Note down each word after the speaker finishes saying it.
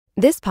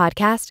This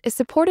podcast is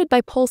supported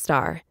by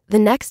Polestar, the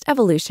next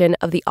evolution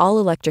of the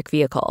all-electric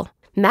vehicle.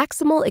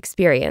 Maximal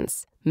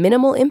experience,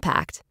 minimal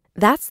impact.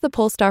 That's the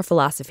Polestar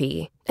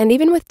philosophy. And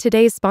even with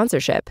today's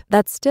sponsorship,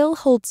 that still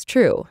holds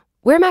true.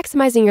 We're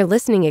maximizing your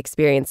listening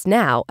experience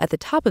now at the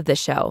top of the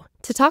show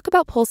to talk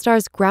about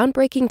Polestar's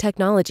groundbreaking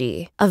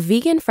technology, a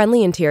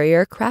vegan-friendly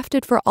interior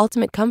crafted for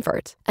ultimate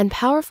comfort, and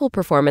powerful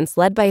performance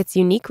led by its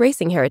unique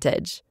racing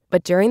heritage.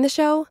 But during the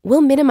show,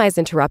 we'll minimize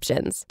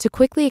interruptions to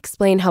quickly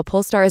explain how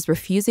Polestar is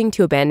refusing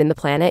to abandon the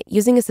planet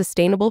using a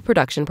sustainable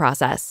production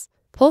process.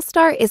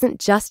 Polestar isn't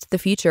just the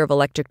future of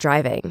electric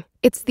driving.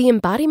 It's the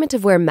embodiment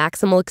of where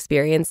maximal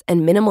experience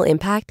and minimal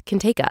impact can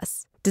take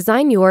us.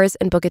 Design yours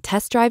and book a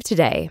test drive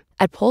today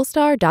at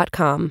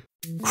polestar.com.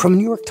 From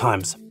New York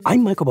Times,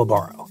 I'm Michael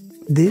Barbaro.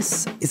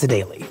 This is The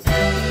Daily.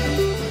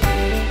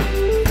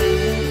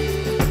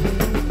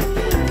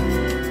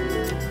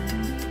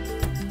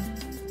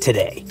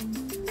 Today,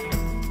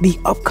 the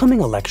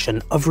upcoming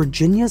election of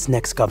Virginia's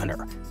next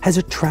governor has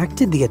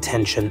attracted the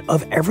attention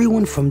of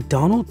everyone from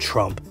Donald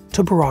Trump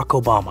to Barack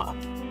Obama.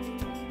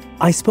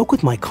 I spoke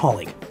with my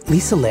colleague,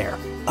 Lisa Lair,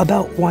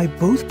 about why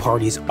both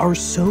parties are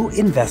so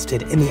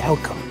invested in the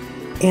outcome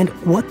and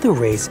what the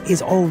race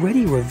is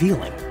already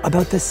revealing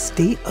about the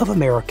state of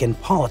American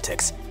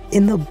politics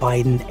in the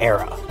Biden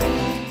era.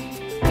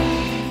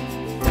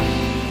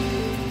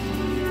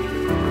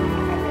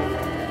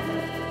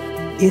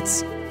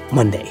 It's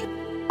Monday,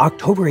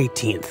 October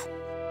 18th.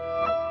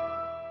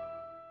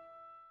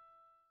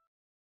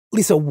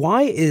 Lisa,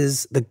 why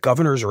is the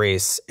governor's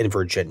race in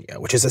Virginia,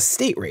 which is a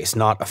state race,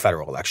 not a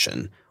federal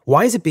election,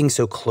 why is it being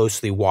so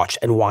closely watched,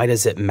 and why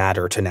does it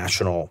matter to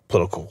national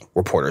political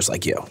reporters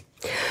like you?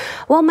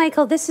 Well,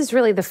 Michael, this is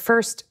really the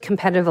first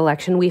competitive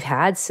election we've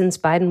had since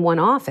Biden won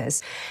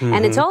office. Mm-hmm.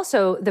 And it's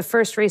also the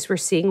first race we're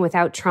seeing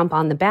without Trump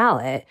on the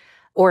ballot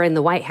or in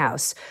the White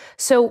House.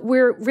 So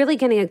we're really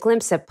getting a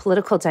glimpse at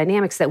political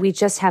dynamics that we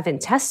just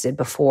haven't tested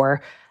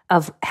before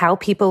of how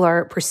people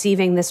are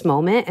perceiving this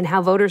moment and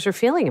how voters are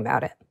feeling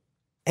about it.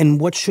 And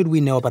what should we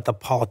know about the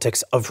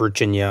politics of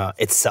Virginia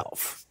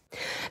itself?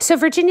 So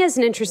Virginia is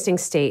an interesting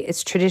state.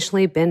 It's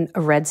traditionally been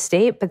a red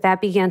state, but that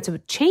began to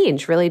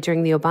change really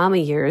during the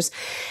Obama years.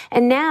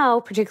 And now,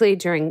 particularly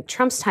during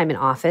Trump's time in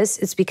office,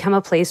 it's become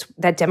a place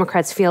that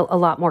Democrats feel a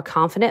lot more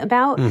confident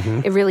about.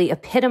 Mm-hmm. It really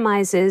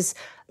epitomizes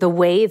the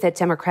way that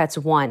Democrats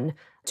won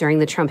during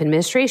the Trump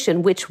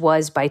administration, which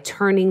was by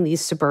turning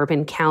these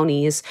suburban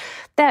counties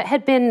that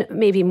had been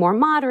maybe more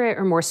moderate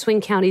or more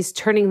swing counties,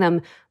 turning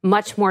them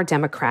much more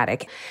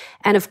Democratic.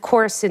 And of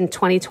course, in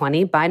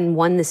 2020, Biden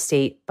won the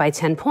state by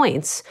 10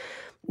 points.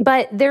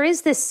 But there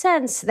is this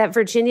sense that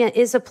Virginia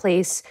is a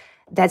place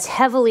that's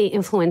heavily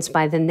influenced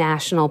by the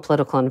national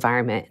political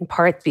environment, in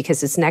part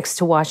because it's next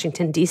to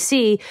Washington,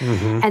 D.C.,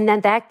 and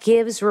that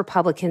gives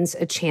Republicans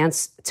a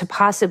chance to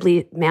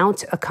possibly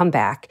mount a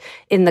comeback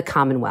in the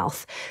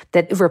Commonwealth,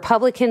 that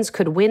Republicans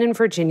could win in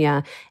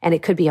Virginia, and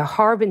it could be a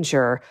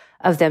harbinger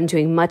of them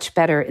doing much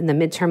better in the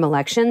midterm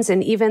elections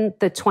and even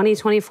the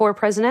 2024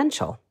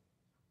 presidential.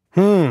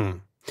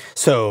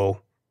 So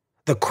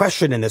the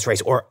question in this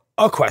race, or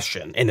a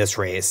question in this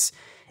race,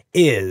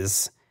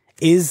 is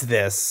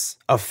this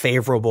a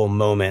favorable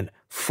moment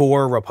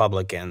for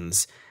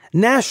Republicans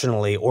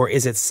nationally, or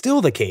is it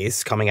still the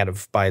case, coming out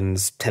of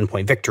Biden's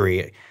 10-point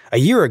victory a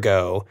year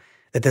ago,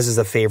 that this is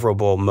a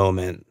favorable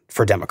moment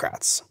for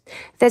Democrats?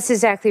 That's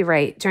exactly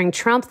right. During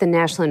Trump, the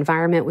national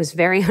environment was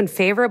very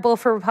unfavorable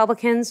for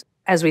Republicans.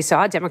 As we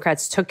saw,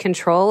 Democrats took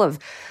control of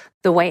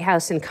the White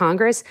House and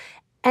Congress.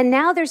 And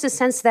now there's a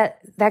sense that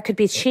that could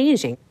be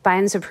changing.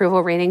 Biden's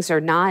approval ratings are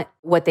not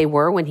what they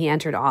were when he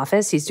entered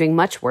office. He's doing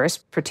much worse,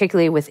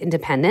 particularly with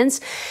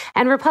independents.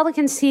 And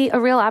Republicans see a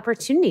real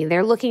opportunity.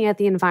 They're looking at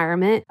the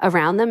environment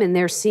around them, and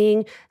they're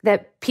seeing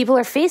that people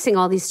are facing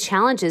all these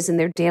challenges in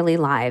their daily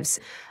lives.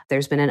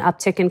 There's been an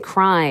uptick in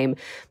crime.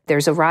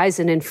 There's a rise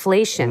in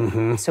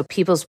inflation. So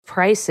people's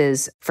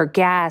prices for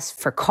gas,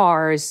 for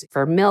cars,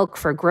 for milk,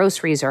 for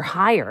groceries are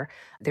higher.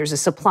 There's a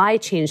supply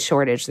chain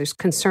shortage. There's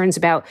concerns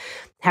about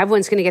how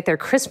everyone's going to get their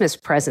Christmas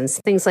presents,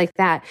 things like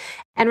that.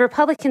 And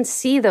Republicans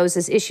see those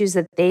as issues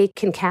that they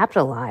can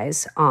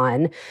capitalize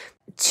on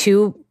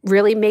to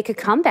really make a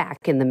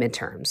comeback in the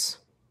midterms.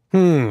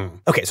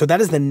 Okay, so that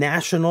is the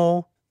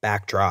national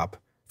backdrop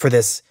for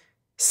this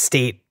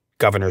state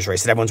governor's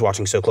race that everyone's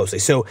watching so closely.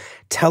 So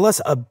tell us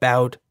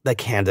about the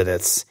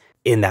candidates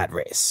in that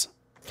race.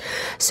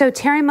 So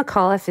Terry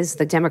McAuliffe is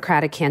the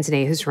Democratic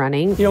candidate who's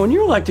running. You know, when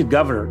you're elected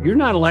governor, you're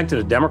not elected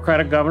a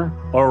Democratic governor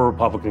or a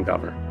Republican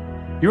governor.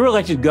 You're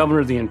elected governor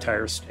of the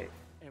entire state.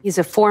 He's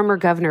a former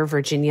governor of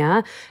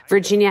Virginia.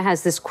 Virginia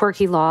has this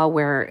quirky law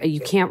where you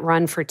can't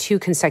run for 2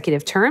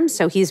 consecutive terms.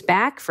 So he's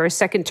back for a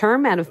second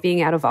term out of being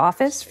out of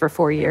office for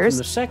 4 years. From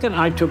the second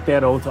I took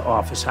that oath of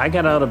office, I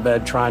got out of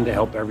bed trying to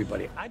help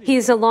everybody.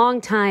 He's a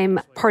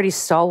longtime party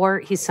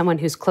stalwart. He's someone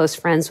who's close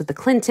friends with the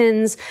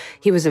Clintons.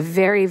 He was a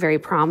very, very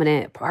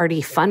prominent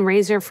party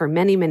fundraiser for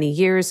many, many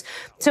years.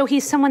 So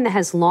he's someone that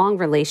has long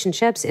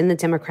relationships in the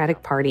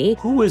Democratic Party.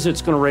 Who is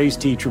it's going to raise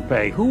teacher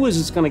pay? Who is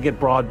it's going to get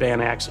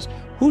broadband access?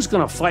 who's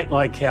going to fight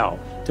like hell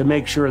to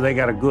make sure they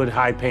got a good,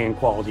 high-paying,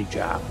 quality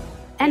job?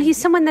 And he's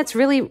someone that's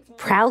really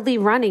proudly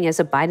running as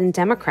a Biden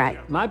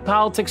Democrat. My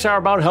politics are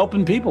about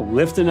helping people,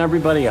 lifting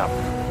everybody up.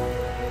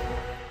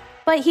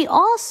 But he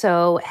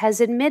also has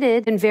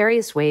admitted in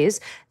various ways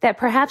that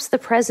perhaps the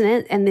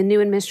president and the new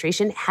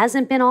administration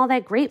hasn't been all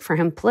that great for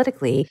him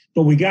politically.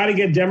 But we got to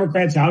get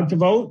Democrats out to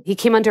vote. He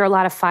came under a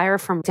lot of fire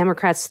from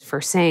Democrats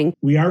for saying,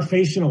 we are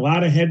facing a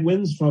lot of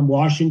headwinds from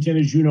Washington.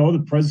 As you know, the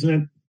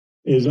president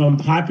is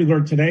unpopular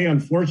today,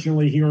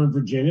 unfortunately, here in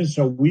Virginia.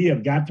 So we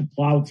have got to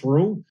plow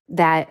through.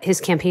 That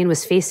his campaign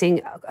was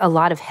facing a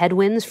lot of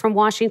headwinds from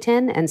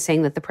Washington and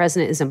saying that the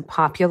president is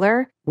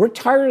unpopular. We're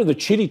tired of the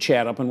chitty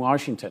chat up in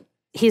Washington.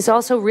 He's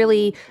also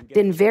really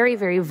been very,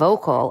 very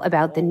vocal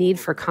about the need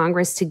for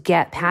Congress to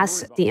get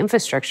past the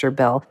infrastructure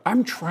bill.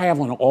 I'm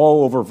traveling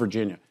all over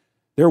Virginia.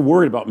 They're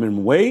worried about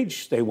minimum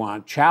wage. They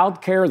want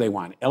child care. They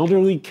want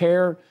elderly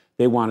care.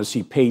 They want to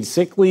see paid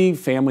sick leave,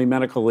 family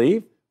medical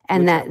leave.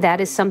 And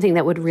that is something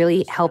that would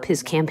really help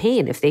his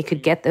campaign if they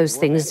could get those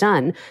things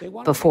done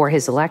before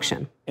his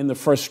election. And the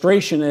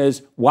frustration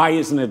is, why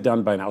isn't it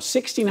done by now?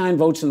 69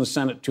 votes in the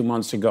Senate 2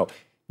 months ago.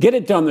 Get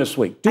it done this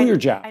week. Do your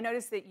job. I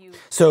noticed that you...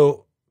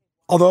 So,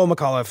 although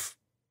McAuliffe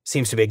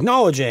seems to be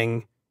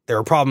acknowledging there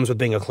are problems with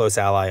being a close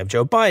ally of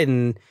Joe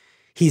Biden,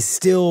 he's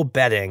still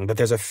betting that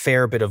there's a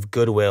fair bit of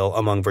goodwill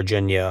among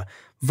Virginia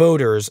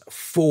voters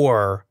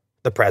for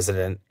the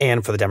president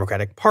and for the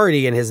Democratic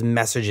Party. And his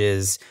message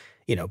is,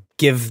 you know,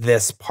 give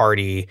this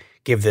party,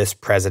 give this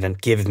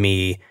president, give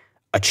me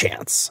a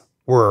chance.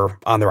 We're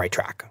on the right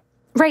track.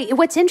 Right.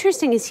 What's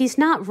interesting is he's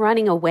not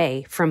running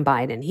away from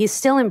Biden. He's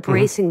still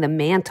embracing the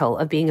mantle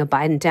of being a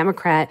Biden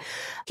Democrat.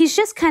 He's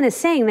just kind of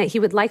saying that he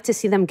would like to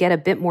see them get a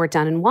bit more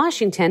done in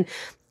Washington.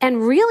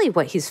 And really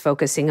what he's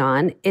focusing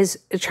on is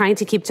trying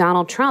to keep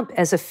Donald Trump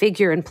as a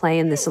figure in play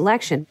in this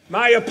election.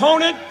 My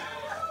opponent,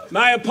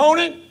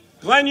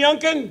 Glenn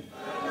Youngkin,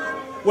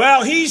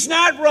 well, he's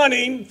not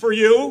running for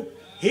you.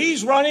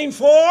 He's running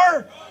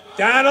for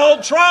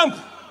Donald Trump.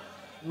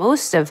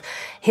 Most of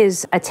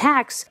his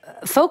attacks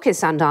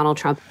focus on Donald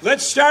Trump.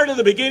 Let's start at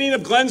the beginning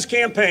of Glenn's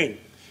campaign.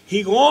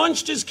 He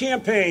launched his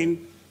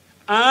campaign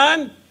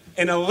on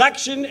an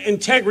election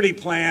integrity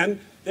plan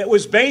that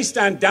was based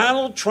on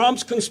Donald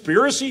Trump's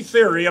conspiracy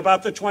theory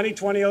about the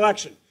 2020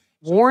 election.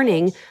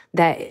 Warning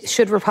that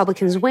should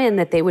Republicans win,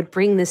 that they would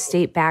bring this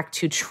state back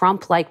to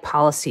Trump-like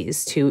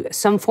policies, to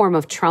some form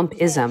of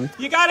Trumpism.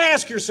 You got to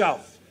ask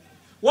yourself,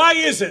 why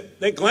is it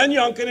that Glenn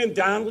Youngkin and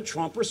Donald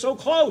Trump are so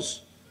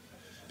close?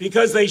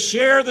 Because they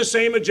share the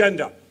same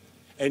agenda.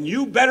 And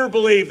you better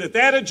believe that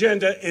that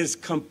agenda is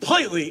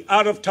completely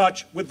out of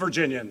touch with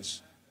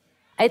Virginians.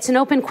 It's an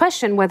open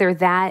question whether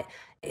that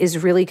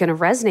is really going to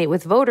resonate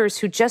with voters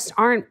who just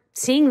aren't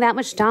seeing that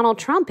much Donald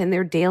Trump in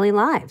their daily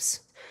lives.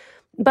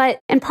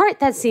 But in part,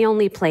 that's the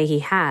only play he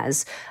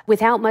has.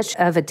 Without much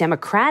of a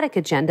Democratic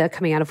agenda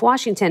coming out of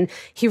Washington,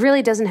 he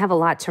really doesn't have a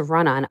lot to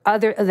run on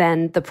other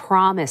than the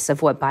promise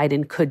of what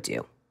Biden could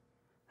do.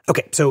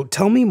 Okay, so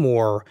tell me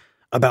more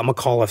about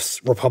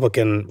McAuliffe's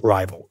Republican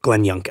rival,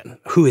 Glenn Youngkin.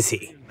 Who is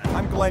he?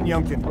 I'm Glenn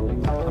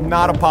Youngkin. I'm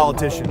not a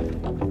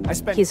politician.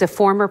 He's a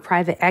former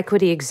private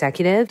equity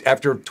executive.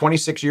 After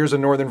 26 years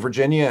in Northern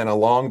Virginia and a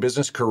long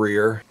business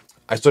career,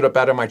 I stood up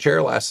out of my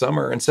chair last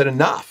summer and said,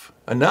 enough.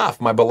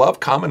 My beloved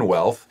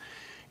Commonwealth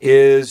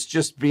is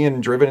just being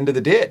driven into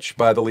the ditch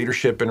by the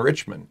leadership in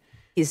Richmond.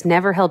 He's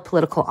never held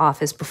political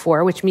office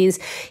before, which means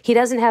he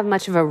doesn't have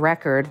much of a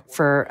record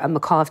for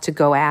McAuliffe to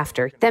go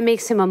after. That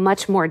makes him a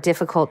much more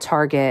difficult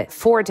target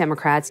for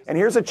Democrats. And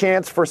here's a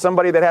chance for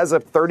somebody that has a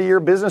 30-year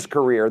business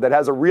career, that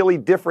has a really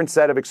different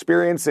set of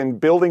experience in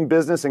building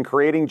business and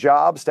creating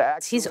jobs to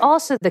act. He's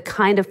also the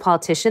kind of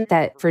politician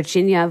that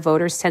Virginia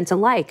voters tend to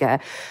like, a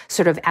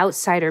sort of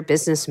outsider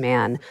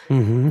businessman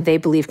they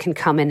believe can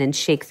come in and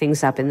shake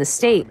things up in the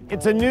state.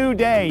 It's a new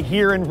day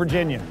here in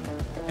Virginia,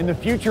 and the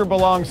future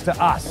belongs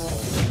to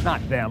us,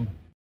 not them.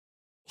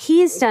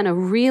 He's done a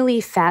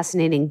really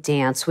fascinating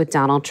dance with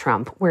Donald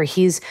Trump, where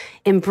he's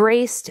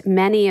embraced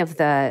many of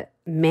the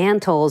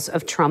mantles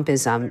of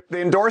Trumpism.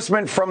 The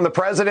endorsement from the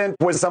president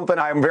was something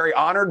I'm very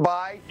honored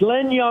by.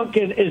 Glenn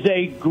Youngkin is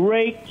a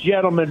great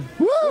gentleman,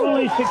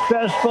 really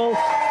successful.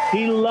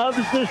 He loves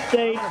the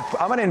state.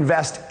 I'm going to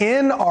invest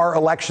in our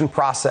election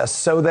process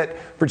so that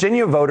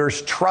Virginia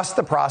voters trust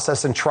the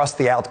process and trust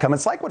the outcome.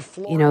 It's like what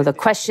Florida... You know, the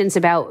questions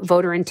about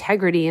voter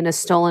integrity in a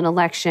stolen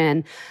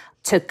election,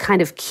 to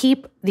kind of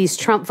keep these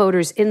Trump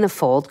voters in the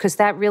fold, because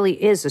that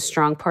really is a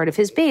strong part of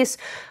his base,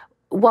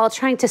 while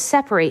trying to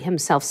separate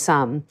himself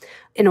some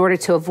in order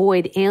to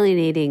avoid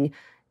alienating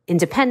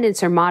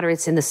independents or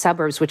moderates in the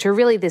suburbs, which are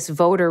really this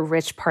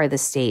voter-rich part of the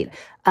state.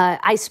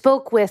 I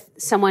spoke with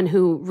someone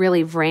who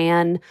really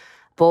ran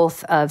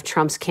both of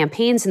Trump's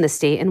campaigns in the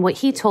state, and what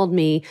he told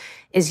me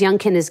is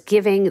Youngkin is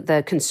giving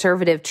the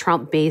conservative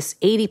Trump base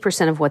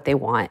 80% of what they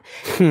want.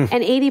 And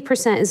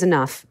 80% is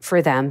enough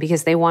for them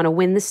because they want to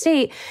win the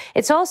state.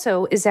 It's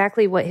also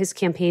exactly what his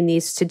campaign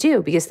needs to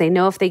do, because they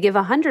know if they give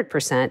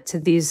 100% to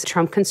these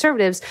Trump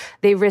conservatives,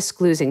 they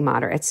risk losing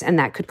moderates, and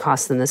that could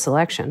cost them this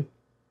election.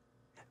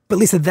 But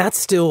Lisa, that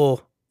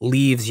still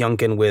leaves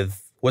Youngkin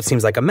with what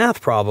seems like a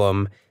math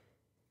problem.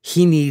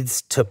 He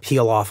needs to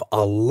peel off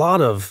a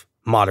lot of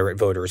moderate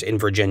voters in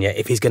Virginia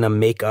if he's going to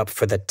make up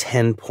for the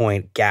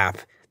 10-point gap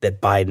that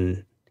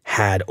Biden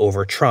had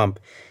over Trump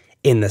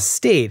in the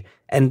state.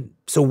 And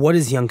so what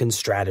is Youngkin's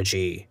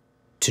strategy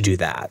to do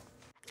that?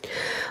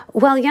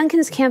 Well,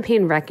 Youngkin's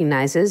campaign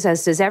recognizes,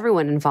 as does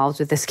everyone involved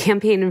with this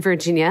campaign in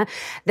Virginia,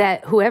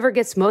 that whoever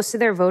gets most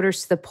of their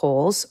voters to the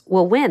polls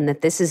will win,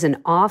 that this is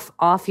an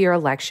off-year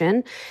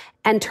election,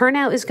 and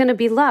turnout is going to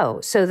be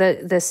low. So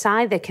the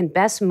side that can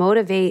best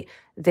motivate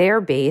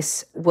their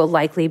base will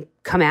likely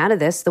come out of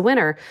this the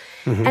winner.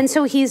 Mm-hmm. And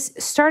so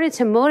he's started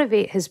to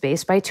motivate his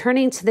base by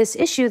turning to this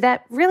issue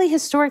that really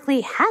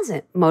historically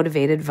hasn't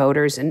motivated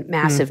voters in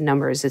massive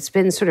numbers. It's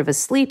been sort of a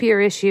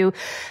sleepier issue,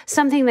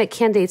 something that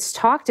candidates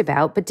talked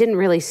about but didn't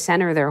really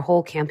center their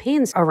whole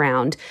campaigns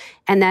around,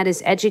 and that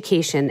is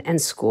education and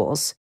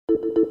schools.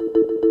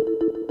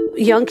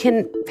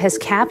 Youngkin has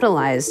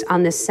capitalized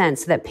on this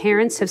sense that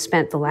parents have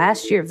spent the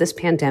last year of this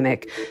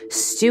pandemic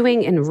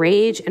stewing in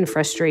rage and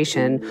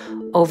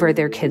frustration over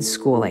their kids'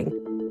 schooling.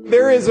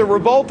 There is a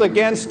revolt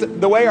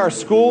against the way our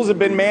schools have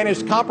been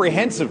managed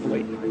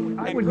comprehensively.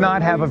 I would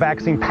not have a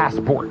vaccine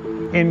passport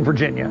in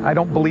Virginia. I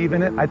don't believe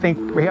in it. I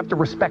think we have to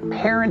respect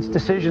parents'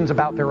 decisions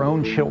about their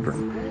own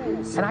children.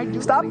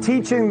 And stop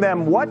teaching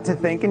them what to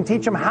think and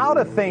teach them how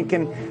to think.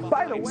 And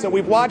by the way, so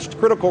we've watched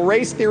critical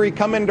race theory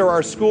come into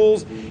our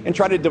schools and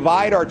try to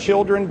divide our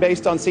children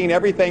based on seeing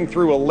everything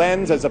through a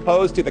lens as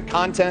opposed to the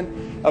content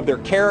of their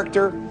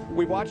character.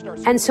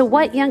 And so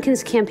what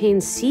Youngkin's campaign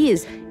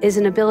sees is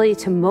an ability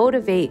to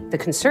motivate the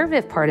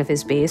conservative part of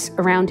his base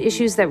around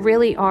issues that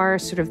really are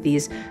sort of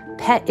these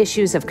pet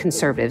issues of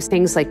conservatives,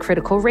 things like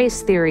critical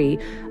race theory,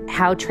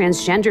 how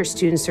transgender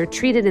students are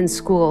treated in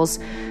schools.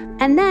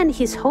 And then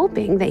he's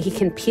hoping that he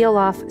can peel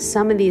off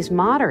some of these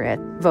moderate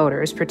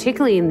voters,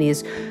 particularly in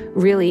these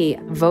really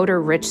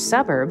voter-rich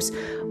suburbs,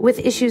 with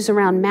issues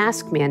around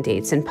mask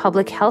mandates and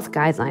public health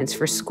guidelines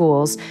for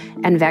schools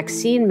and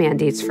vaccine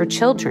mandates for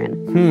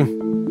children.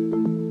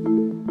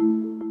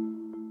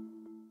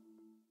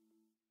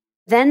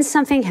 Then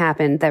something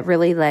happened that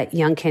really let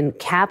Youngkin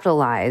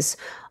capitalize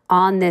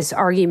on this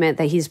argument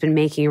that he's been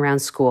making around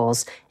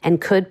schools and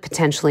could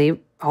potentially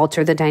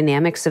alter the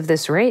dynamics of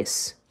this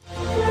race.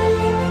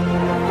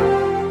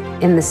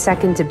 In the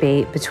second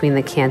debate between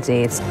the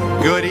candidates.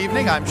 Good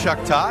evening, I'm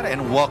Chuck Todd,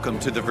 and welcome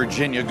to the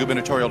Virginia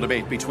gubernatorial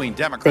debate between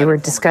Democrats. They were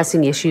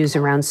discussing issues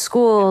around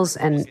schools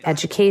and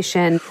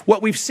education.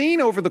 What we've seen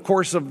over the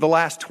course of the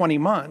last 20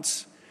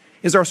 months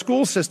is our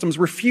school systems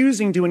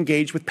refusing to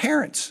engage with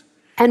parents.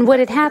 And what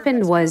had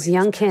happened was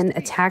Youngkin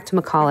attacked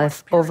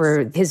McAuliffe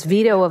over his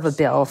veto of a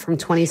bill from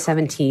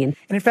 2017. And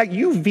in fact,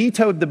 you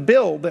vetoed the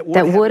bill that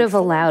would have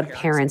allowed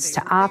parents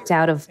to opt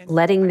out of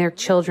letting their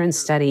children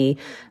study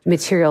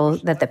material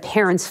that the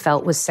parents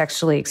felt was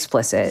sexually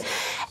explicit.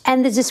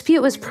 And the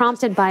dispute was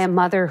prompted by a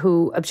mother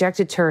who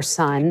objected to her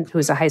son, who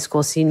was a high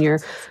school senior,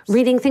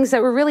 reading things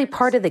that were really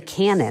part of the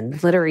canon,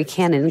 literary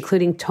canon,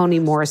 including Toni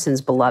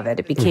Morrison's Beloved.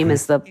 It became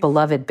as the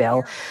Beloved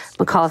bill.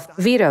 McAuliffe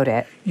vetoed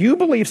it. You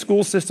believe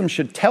school systems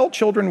should tell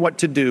children what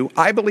to do.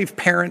 I believe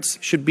parents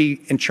should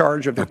be in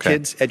charge of their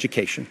kids'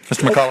 education.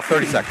 Mr. McAuliffe,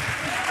 30 seconds.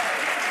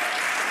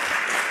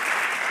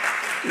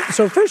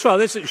 So first of all,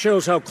 this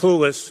shows how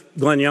clueless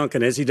Glenn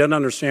Youngkin is. He doesn't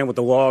understand what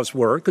the laws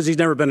were because he's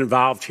never been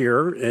involved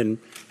here in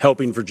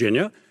helping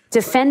Virginia.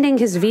 Defending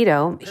his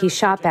veto, he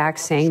shot back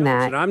saying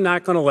that and I'm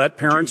not going to let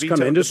parents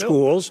come into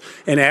schools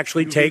and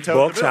actually take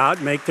books out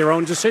and make their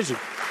own decision.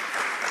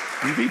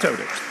 You vetoed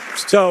it.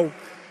 So,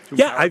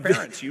 yeah, I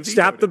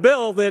stopped the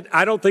bill that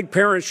I don't think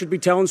parents should be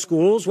telling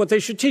schools what they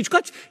should teach.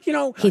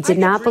 He did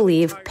not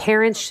believe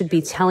parents should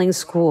be telling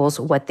schools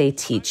what they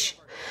teach.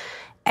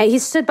 And he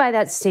stood by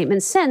that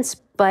statement since,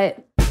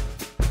 but...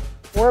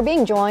 We're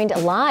being joined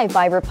live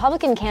by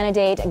Republican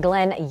candidate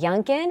Glenn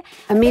Youngkin.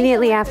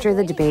 Immediately after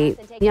the debate,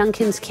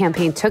 Youngkin's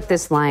campaign took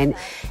this line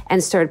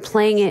and started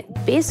playing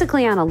it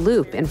basically on a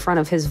loop in front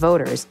of his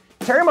voters.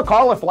 Terry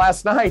McAuliffe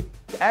last night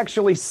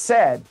actually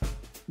said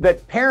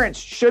that parents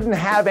shouldn't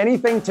have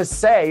anything to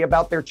say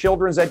about their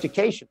children's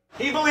education.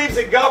 He believes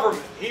that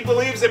government, he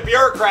believes that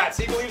bureaucrats,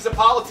 he believes that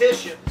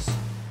politicians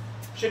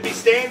should be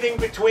standing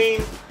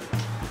between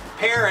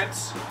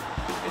parents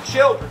and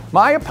children.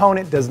 My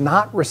opponent does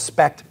not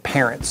respect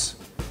parents.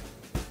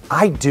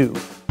 I do.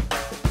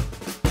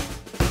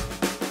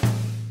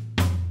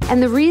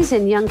 And the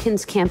reason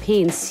Youngkin's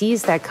campaign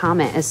sees that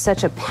comment as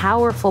such a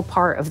powerful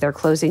part of their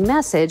closing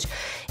message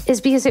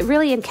is because it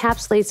really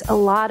encapsulates a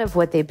lot of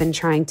what they've been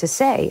trying to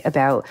say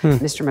about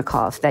Mr.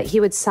 McAuliffe, that he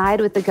would side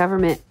with the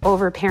government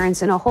over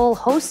parents in a whole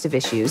host of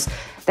issues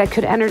that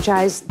could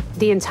energize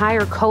the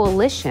entire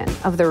coalition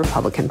of the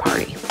Republican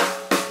Party.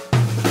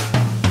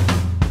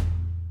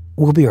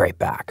 We'll be right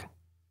back.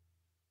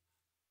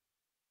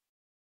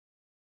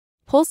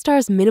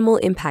 Polestar's minimal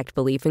impact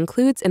belief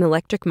includes an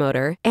electric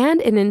motor and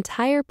an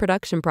entire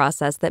production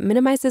process that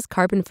minimizes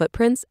carbon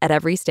footprints at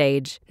every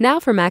stage. Now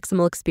for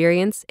maximal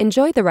experience,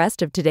 enjoy the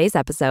rest of today's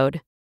episode.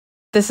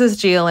 This is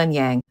Jialin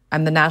Yang.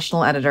 I'm the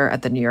national editor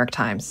at the New York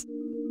Times.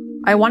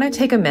 I want to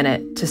take a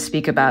minute to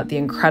speak about the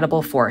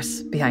incredible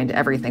force behind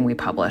everything we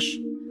publish.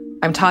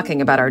 I'm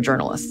talking about our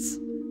journalists.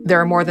 There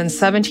are more than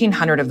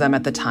 1,700 of them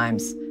at the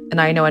Times, and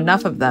I know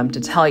enough of them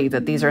to tell you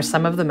that these are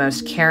some of the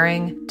most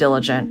caring,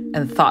 diligent,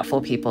 and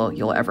thoughtful people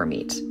you'll ever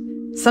meet.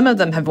 Some of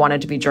them have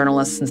wanted to be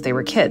journalists since they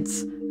were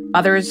kids.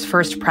 Others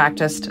first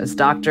practiced as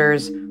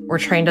doctors, or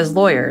trained as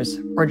lawyers,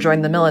 or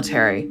joined the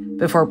military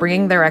before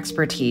bringing their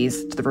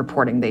expertise to the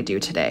reporting they do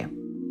today.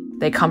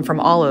 They come from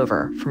all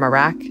over, from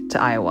Iraq to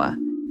Iowa.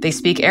 They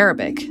speak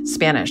Arabic,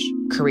 Spanish,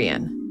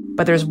 Korean.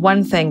 But there's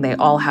one thing they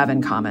all have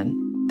in common.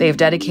 They've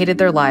dedicated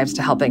their lives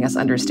to helping us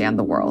understand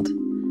the world.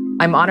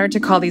 I'm honored to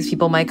call these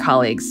people my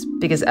colleagues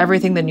because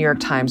everything the New York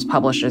Times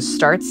publishes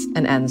starts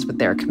and ends with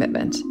their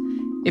commitment.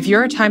 If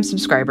you're a Times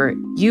subscriber,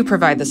 you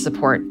provide the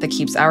support that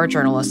keeps our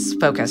journalists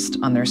focused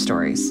on their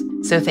stories.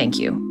 So thank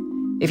you.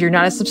 If you're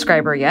not a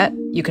subscriber yet,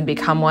 you can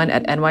become one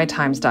at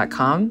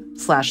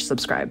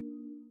nytimes.com/subscribe.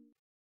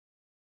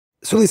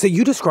 So, Lisa,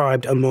 you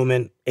described a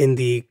moment in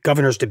the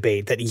governor's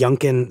debate that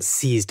Youngkin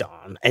seized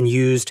on and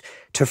used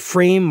to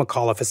frame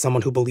McAuliffe as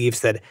someone who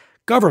believes that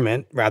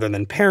government, rather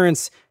than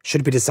parents,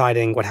 should be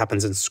deciding what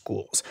happens in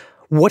schools.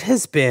 What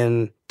has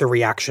been the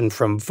reaction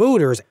from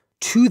voters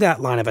to that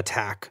line of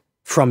attack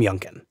from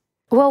Youngkin?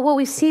 Well, what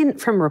we've seen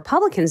from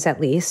Republicans,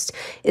 at least,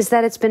 is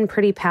that it's been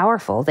pretty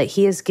powerful, that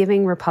he is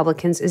giving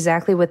Republicans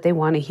exactly what they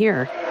want to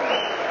hear.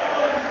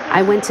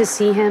 I went to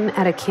see him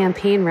at a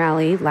campaign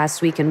rally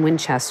last week in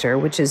Winchester,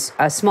 which is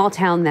a small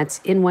town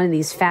that's in one of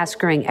these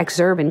fast-growing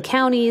exurban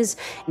counties.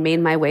 Made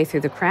my way through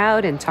the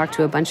crowd and talked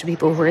to a bunch of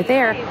people who were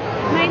there.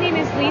 My name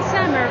is Lisa.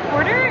 I'm a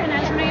reporter, and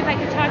I was wondering if I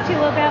could talk to you a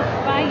little about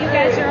why you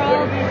guys are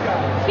all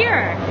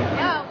here.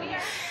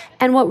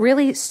 And what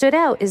really stood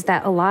out is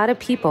that a lot of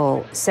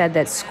people said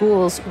that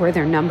schools were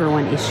their number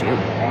one issue.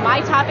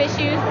 My top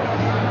issues,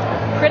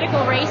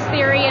 critical race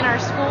theory in our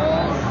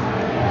schools,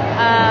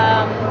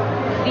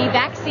 the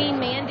vaccine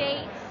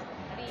mandates.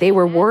 They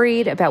were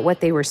worried about what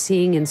they were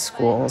seeing in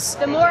schools.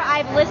 The more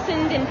I've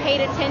listened and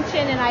paid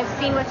attention and I've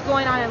seen what's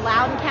going on in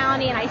Loudoun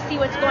County and I see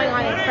what's going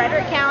on in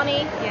Frederick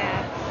County,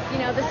 you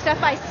know, the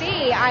stuff I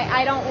see,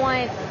 I don't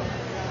want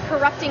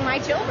corrupting my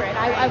children.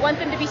 I want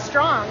them to be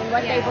strong in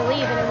what they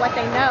believe and in what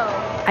they know.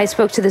 I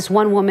spoke to this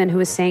one woman who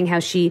was saying how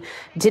she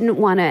didn't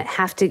want to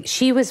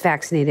she was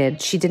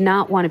vaccinated. She did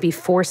not want to be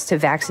forced to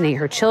vaccinate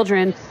her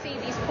children. See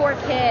these poor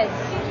kids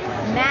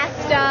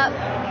masked up,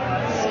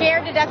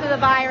 scared to death of the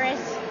virus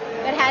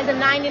that has a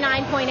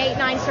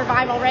 99.89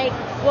 survival rate,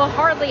 will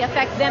hardly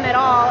affect them at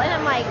all. And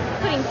I'm like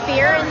putting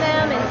fear in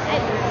them.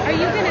 And are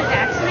you going to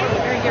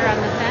vaccinate or you're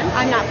on the fence?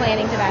 I'm not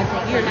planning to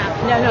vaccinate. You're not?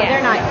 No,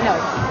 they're not. No.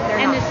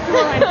 And the school,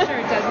 I'm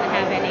sure, doesn't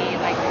have any,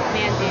 like,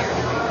 mandate or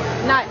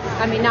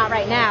anything. Not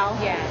right now.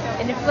 Yeah.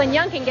 And if when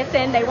Youngkin gets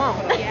in, they won't.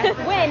 Yeah.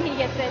 When he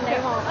gets in, they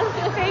won't.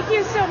 Thank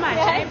you so much.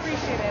 I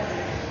appreciate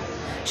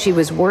it. She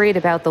was worried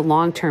about the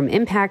long-term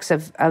impacts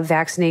of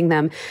vaccinating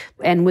them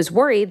and was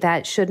worried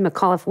that should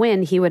McAuliffe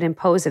win, he would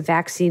impose a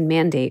vaccine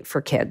mandate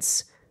for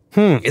kids.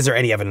 Is there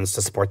any evidence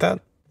to support that?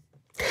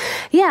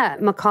 Yeah,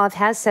 McAuliffe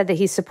has said that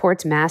he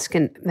supports mask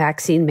and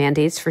vaccine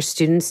mandates for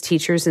students,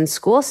 teachers, and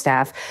school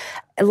staff,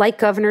 like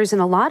governors in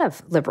a lot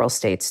of liberal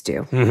states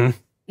do. Mm-hmm.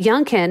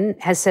 Youngkin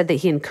has said that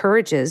he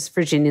encourages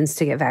Virginians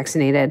to get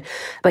vaccinated,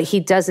 but he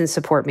doesn't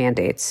support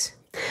mandates.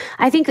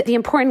 I think the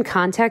important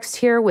context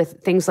here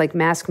with things like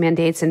mask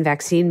mandates and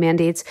vaccine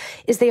mandates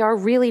is they are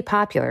really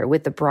popular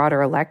with the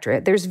broader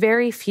electorate. There's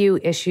very few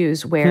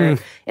issues where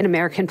in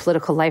American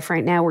political life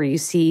right now where you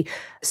see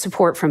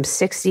support from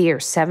 60 or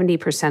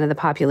 70% of the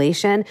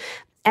population.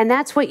 And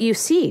that's what you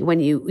see when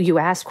you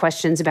ask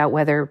questions about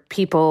whether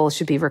people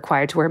should be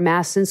required to wear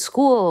masks in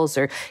schools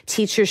or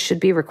teachers should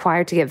be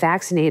required to get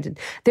vaccinated.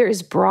 There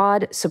is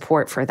broad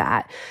support for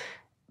that.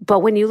 But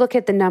when you look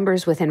at the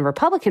numbers within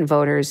Republican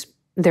voters,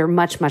 they're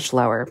much, much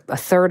lower. A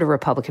third of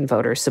Republican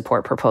voters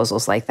support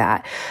proposals like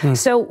that.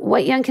 So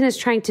what Youngkin is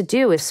trying to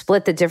do is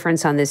split the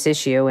difference on this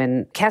issue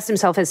and cast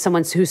himself as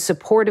someone who's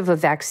supportive of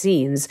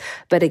vaccines,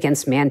 but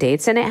against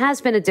mandates. And it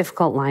has been a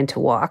difficult line to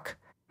walk.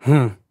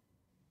 I'm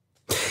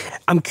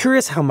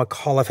curious how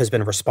McAuliffe has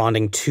been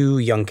responding to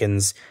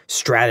Youngkin's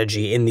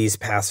strategy in these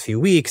past few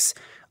weeks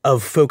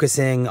of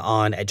focusing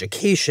on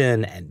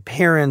education and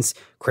parents,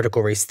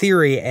 critical race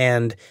theory,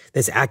 and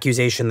this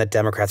accusation that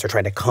Democrats are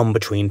trying to come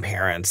between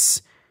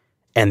parents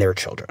and their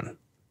children.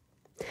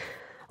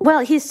 Well,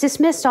 he's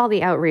dismissed all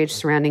the outrage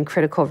surrounding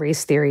critical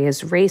race theory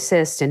as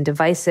racist and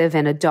divisive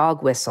and a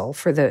dog whistle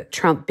for the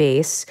Trump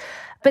base.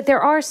 But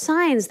there are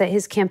signs that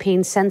his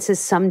campaign senses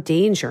some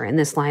danger in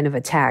this line of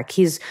attack.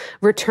 He's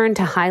returned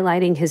to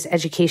highlighting his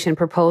education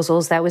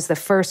proposals. That was the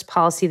first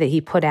policy that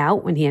he put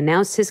out when he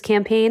announced his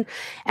campaign.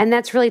 And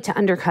that's really to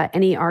undercut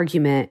any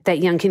argument that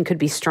Youngkin could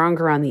be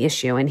stronger on the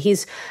issue. And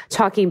he's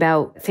talking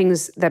about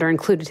things that are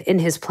included in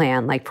his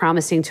plan, like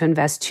promising to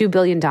invest $2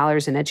 billion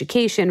in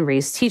education,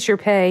 raise teacher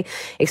pay,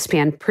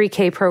 expand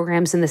pre-K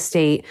programs in the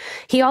state.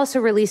 He also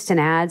released an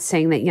ad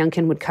saying that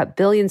Youngkin would cut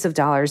billions of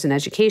dollars in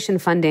education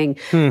funding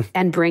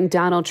and and bring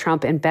Donald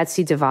Trump and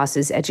Betsy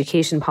DeVos's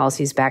education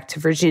policies back to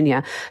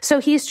Virginia. So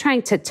he's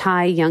trying to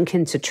tie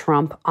Youngkin to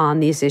Trump on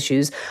these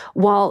issues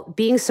while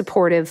being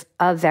supportive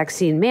of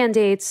vaccine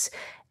mandates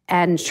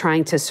and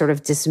trying to sort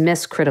of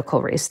dismiss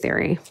critical race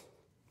theory.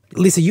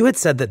 Lisa, you had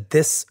said that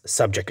this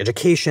subject,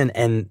 education,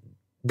 and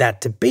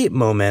that debate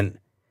moment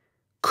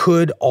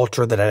could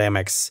alter the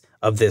dynamics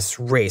of this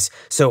race.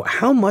 So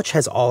how much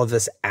has all of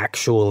this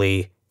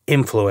actually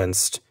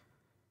influenced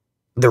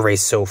the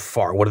race so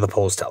far? What do the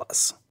polls tell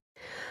us?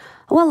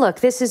 Well, look,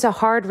 this is a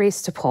hard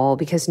race to poll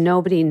because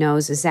nobody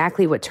knows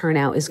exactly what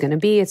turnout is going to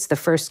be. It's the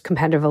first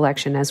competitive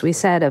election, as we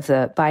said, of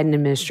the Biden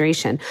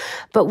administration.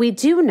 But we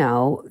do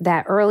know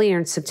that earlier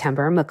in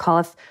September,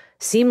 McAuliffe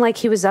seemed like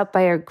he was up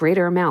by a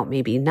greater amount,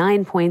 maybe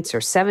 9 points or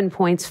 7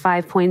 points,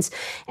 5 points.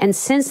 And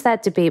since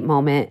that debate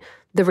moment,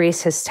 the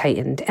race has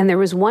tightened. And there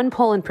was one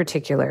poll in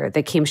particular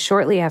that came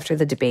shortly after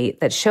the debate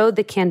that showed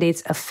the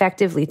candidates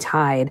effectively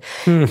tied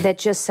that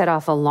just set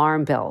off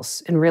alarm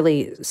bells and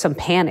really some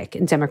panic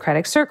in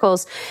Democratic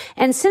circles.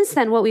 And since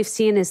then, what we've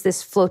seen is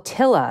this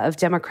flotilla of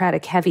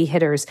Democratic heavy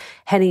hitters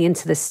heading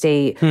into the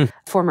state.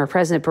 Former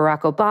President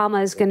Barack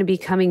Obama is going to be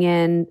coming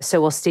in.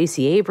 So will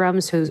Stacey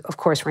Abrams, who, of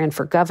course, ran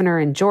for governor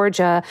in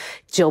Georgia.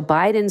 Jill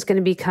Biden's going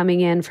to be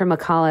coming in for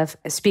McAuliffe.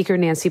 Speaker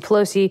Nancy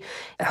Pelosi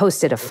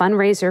hosted a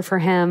fundraiser for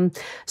him.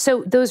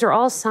 So those are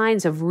all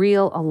signs of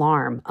real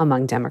alarm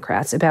among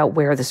Democrats about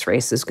where this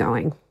race is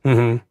going.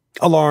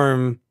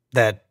 Alarm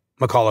that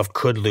McAuliffe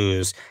could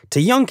lose to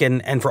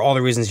Youngkin. And for all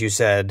the reasons you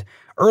said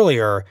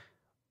earlier,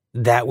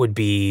 that would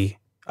be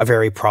a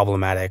very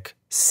problematic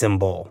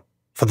symbol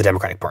for the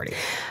Democratic Party.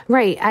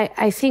 Right.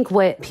 I think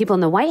what people in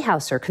the White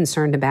House are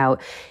concerned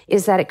about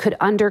is that it could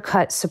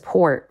undercut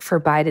support for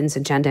Biden's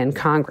agenda in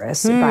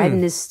Congress.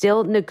 Biden is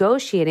still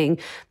negotiating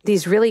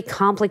these really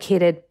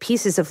complicated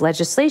pieces of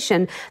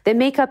legislation that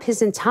make up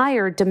his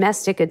entire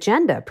domestic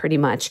agenda, pretty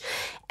much.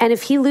 And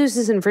if he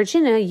loses in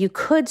Virginia, you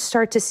could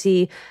start to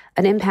see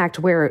an impact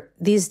where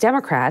these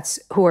Democrats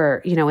who are,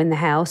 in the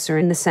House or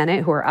in the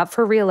Senate who are up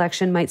for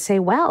re-election might say,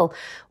 well,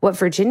 what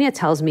Virginia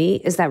tells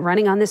me is that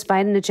running on this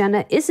Biden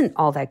agenda isn't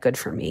all that good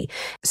for me.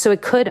 So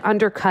it could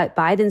undercut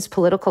Biden's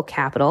political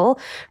capital,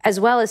 as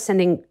well as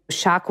sending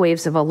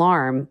shockwaves of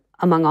alarm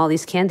among all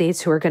these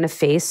candidates who are going to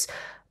face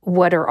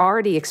what are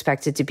already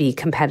expected to be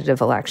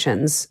competitive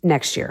elections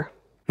next year.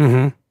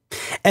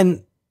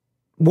 And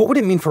what would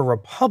it mean for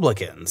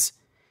Republicans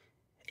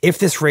if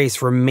this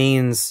race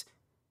remains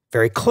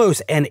very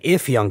close, and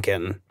if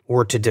Youngkin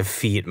were to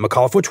defeat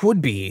McAuliffe, which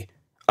would be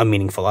a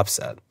meaningful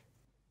upset?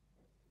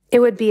 It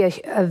would be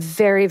a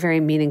very, very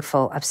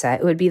meaningful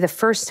upset. It would be the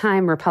first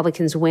time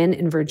Republicans win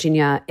in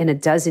Virginia in a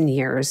dozen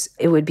years.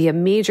 It would be a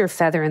major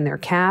feather in their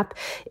cap.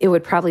 It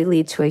would probably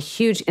lead to a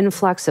huge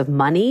influx of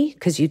money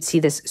because you'd see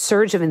this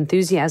surge of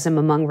enthusiasm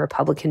among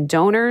Republican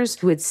donors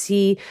who would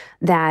see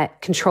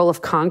that control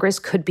of Congress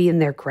could be in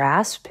their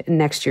grasp in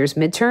next year's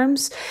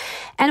midterms.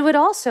 And it would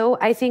also,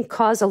 I think,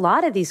 cause a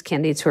lot of these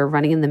candidates who are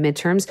running in the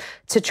midterms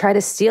to try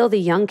to steal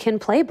the Youngkin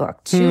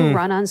playbook to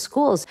run on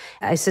schools.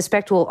 I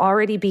suspect we'll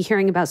already be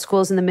hearing about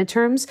schools in the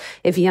midterms.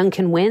 If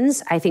Youngkin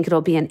wins, I think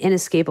it'll be an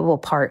inescapable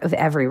part of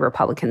every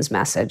Republican's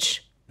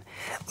message.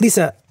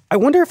 Lisa, I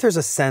wonder if there's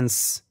a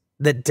sense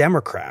that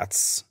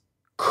Democrats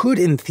could,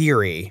 in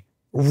theory,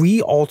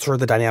 re-alter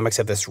the dynamics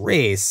of this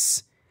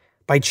race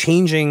by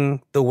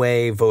changing the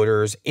way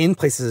voters in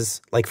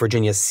places like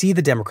Virginia see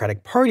the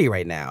Democratic Party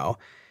right now,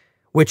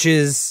 which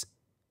is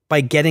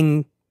by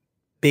getting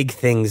big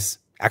things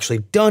actually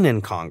done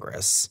in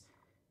Congress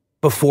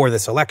before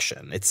this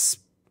election. It's,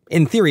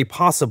 in theory,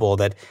 possible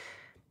that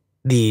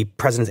the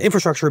president's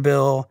infrastructure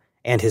bill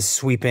and his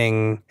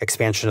sweeping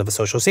expansion of the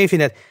social safety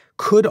net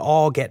could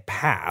all get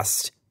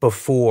passed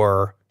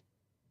before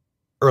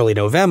early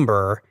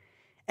November.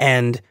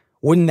 And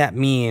wouldn't that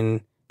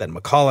mean that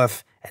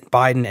McAuliffe and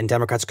Biden and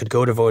Democrats could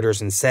go to voters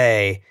and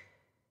say,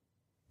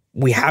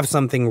 we have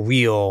something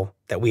real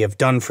that we have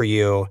done for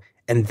you,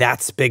 and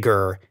that's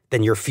bigger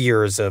than your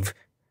fears of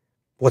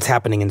what's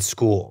happening in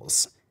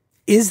schools?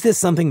 Is this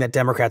something that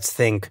Democrats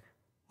think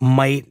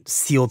might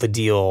seal the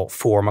deal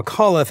for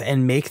McAuliffe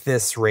and make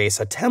this race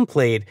a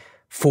template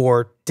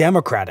for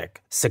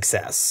Democratic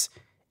success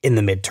in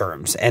the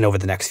midterms and over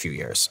the next few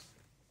years?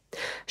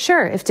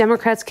 Sure. If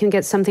Democrats can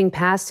get something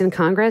passed in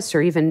Congress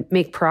or even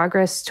make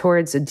progress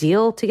towards a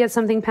deal to get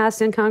something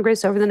passed in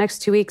Congress over the next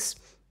 2 weeks,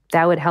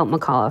 that would help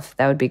McAuliffe.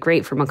 That would be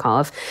great for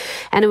McAuliffe.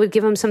 And it would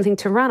give him something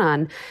to run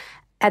on.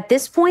 At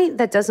this point,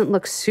 that doesn't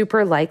look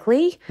super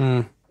likely,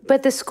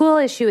 but the school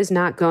issue is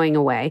not going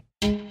away.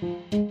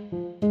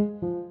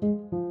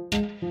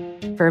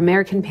 For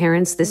American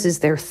parents, this is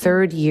their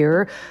third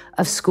year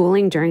of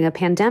schooling during a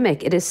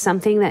pandemic. It is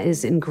something that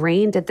is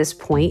ingrained at this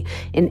point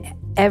in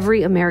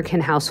every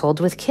American household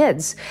with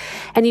kids.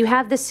 And you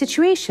have this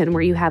situation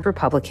where you have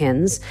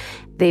Republicans.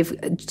 They've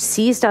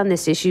seized on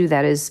this issue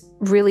that is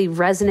really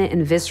resonant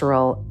and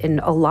visceral in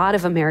a lot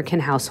of American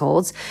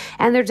households,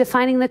 and they're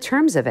defining the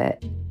terms of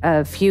it.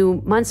 A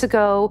few months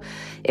ago,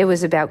 it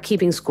was about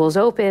keeping schools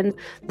open.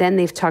 Then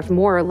they've talked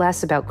more or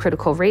less about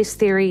critical race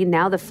theory.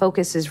 Now the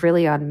focus is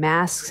really on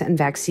masks and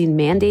vaccine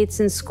mandates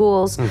in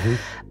schools.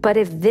 But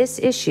if this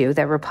issue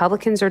that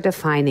Republicans are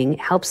defining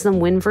helps them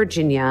win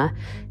Virginia,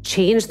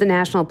 change the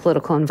national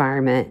political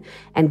environment,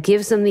 and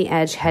gives them the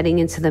edge heading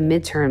into the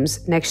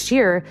midterms next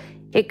year,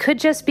 it could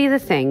just be the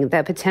thing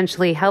that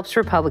potentially helps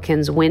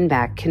Republicans win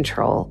back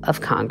control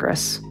of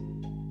Congress.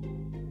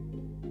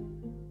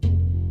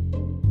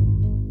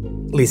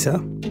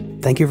 Lisa,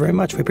 thank you very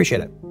much. We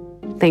appreciate it.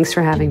 Thanks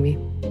for having me.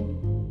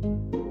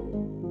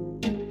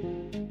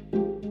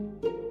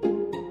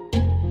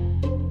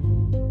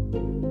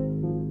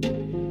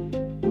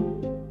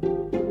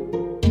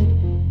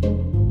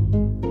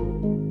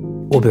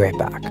 We'll be right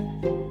back.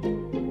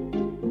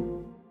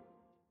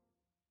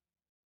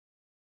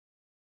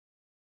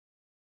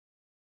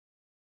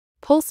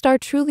 Polestar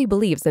truly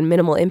believes in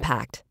minimal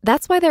impact.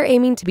 That's why they're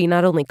aiming to be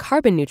not only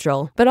carbon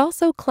neutral, but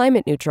also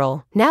climate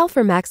neutral. Now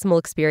for maximal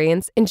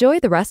experience, enjoy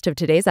the rest of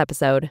today's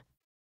episode.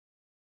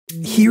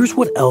 Here's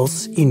what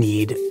else you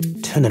need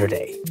to know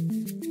today.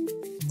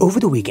 Over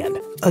the weekend,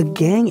 a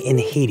gang in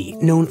Haiti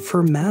known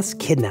for mass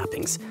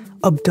kidnappings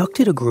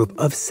abducted a group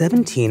of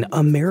 17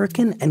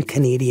 American and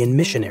Canadian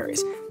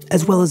missionaries,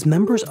 as well as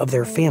members of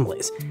their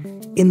families,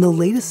 in the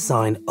latest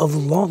sign of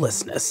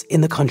lawlessness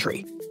in the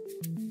country.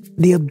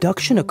 The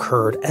abduction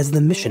occurred as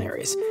the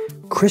missionaries,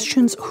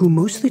 Christians who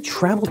mostly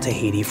traveled to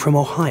Haiti from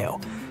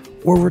Ohio,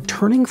 were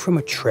returning from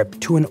a trip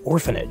to an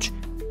orphanage.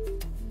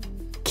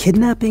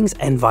 Kidnappings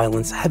and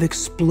violence have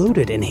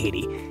exploded in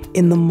Haiti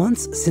in the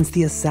months since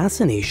the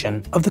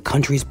assassination of the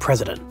country's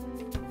president.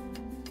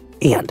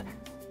 And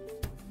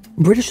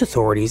British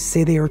authorities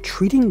say they are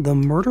treating the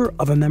murder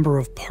of a member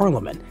of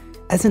parliament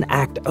as an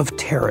act of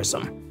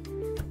terrorism.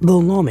 The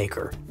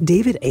lawmaker,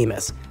 David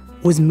Amos,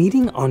 was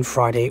meeting on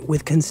Friday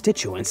with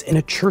constituents in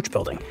a church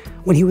building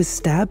when he was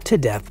stabbed to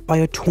death by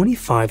a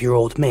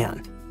 25-year-old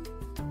man.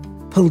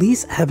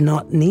 Police have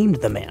not named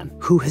the man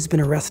who has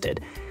been arrested,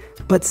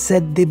 but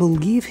said they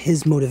believe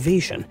his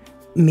motivation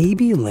may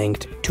be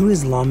linked to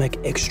Islamic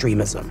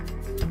extremism.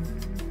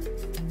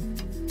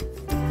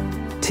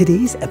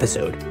 Today's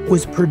episode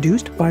was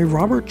produced by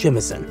Robert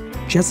Jimison,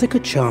 Jessica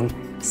Chung,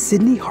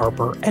 Sydney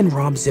Harper, and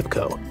Rob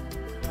Zipko.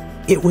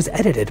 It was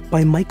edited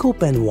by Michael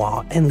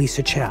Benoit and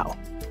Lisa Chow,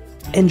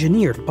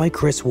 engineered by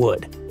Chris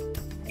Wood,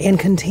 and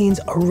contains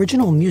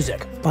original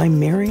music by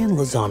Marian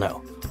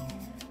Lozano.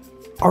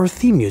 Our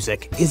theme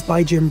music is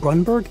by Jim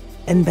Brunberg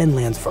and Ben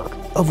Landsberg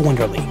of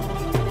Wonderly.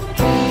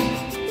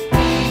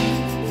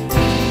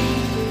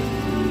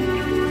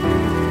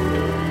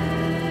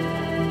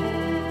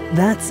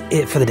 That's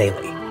it for the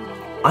Daily.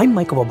 I'm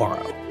Michael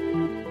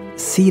Barbaro.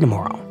 See you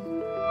tomorrow.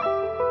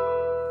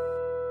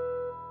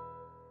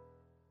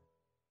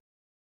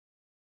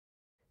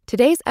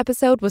 Today's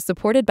episode was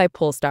supported by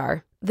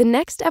Polestar, the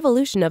next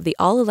evolution of the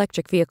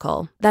all-electric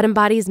vehicle that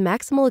embodies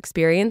maximal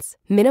experience,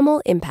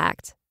 minimal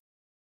impact.